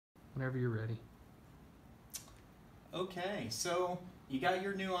whenever you're ready. Okay, so you got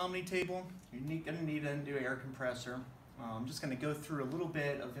your new Omni table. You're going to need a new air compressor. I'm just going to go through a little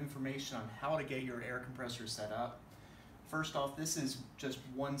bit of information on how to get your air compressor set up. First off, this is just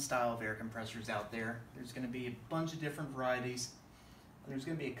one style of air compressors out there. There's going to be a bunch of different varieties. There's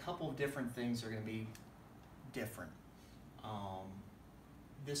going to be a couple of different things that are going to be different.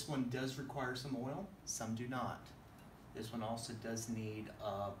 This one does require some oil, some do not. This one also does need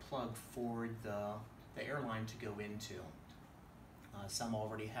a plug for the airline to go into. Some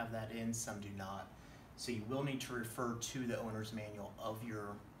already have that in, some do not. So you will need to refer to the owner's manual of your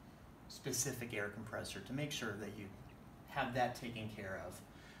specific air compressor to make sure that you have that taken care of.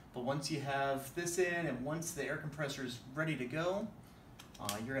 But once you have this in and once the air compressor is ready to go,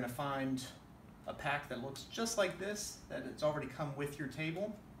 you're going to find a pack that looks just like this, that it's already come with your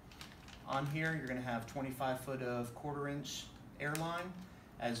table. On here you're going to have 25 foot of 1/4 inch airline,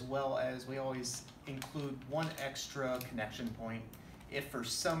 as well as we always include one extra connection point if for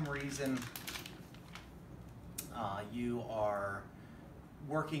some reason you are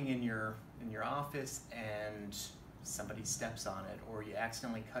working in your office and somebody steps on it or you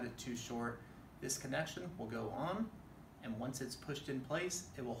accidentally cut it too short. This connection will go on, and once it's pushed in place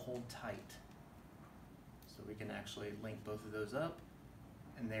it will hold tight. So we can actually link both of those up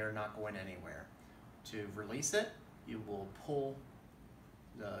and they are not going anywhere. To release it, you will pull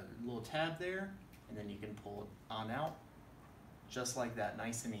the little tab there and then you can pull it on out just like that,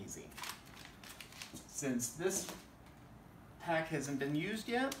 nice and easy. Since this pack hasn't been used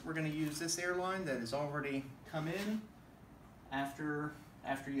yet, we're going to use this airline that has already come in. After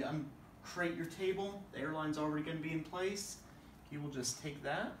you uncrate your table, the airline's already going to be in place. You will just take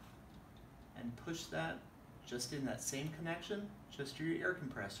that and push that just in that same connection, just to your air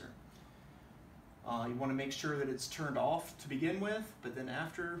compressor. You want to make sure that it's turned off to begin with, but then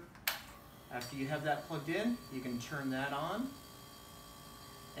after you have that plugged in, you can turn that on,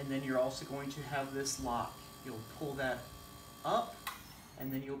 and then you're also going to have this lock. You'll pull that up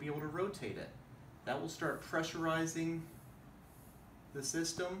and then you'll be able to rotate it. That will start pressurizing the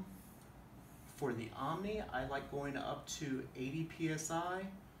system. For the Omni, I like going up to 80 psi,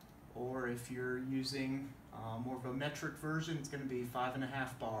 or if you're using more of a metric version, it's going to be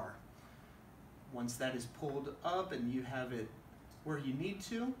 5.5 bar. Once that is pulled up and you have it where you need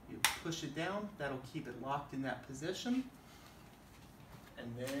to, you push it down. That'll keep it locked in that position,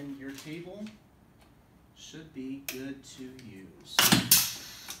 and then your table should be good to use.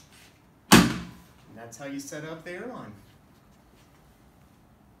 And that's how you set up the airline.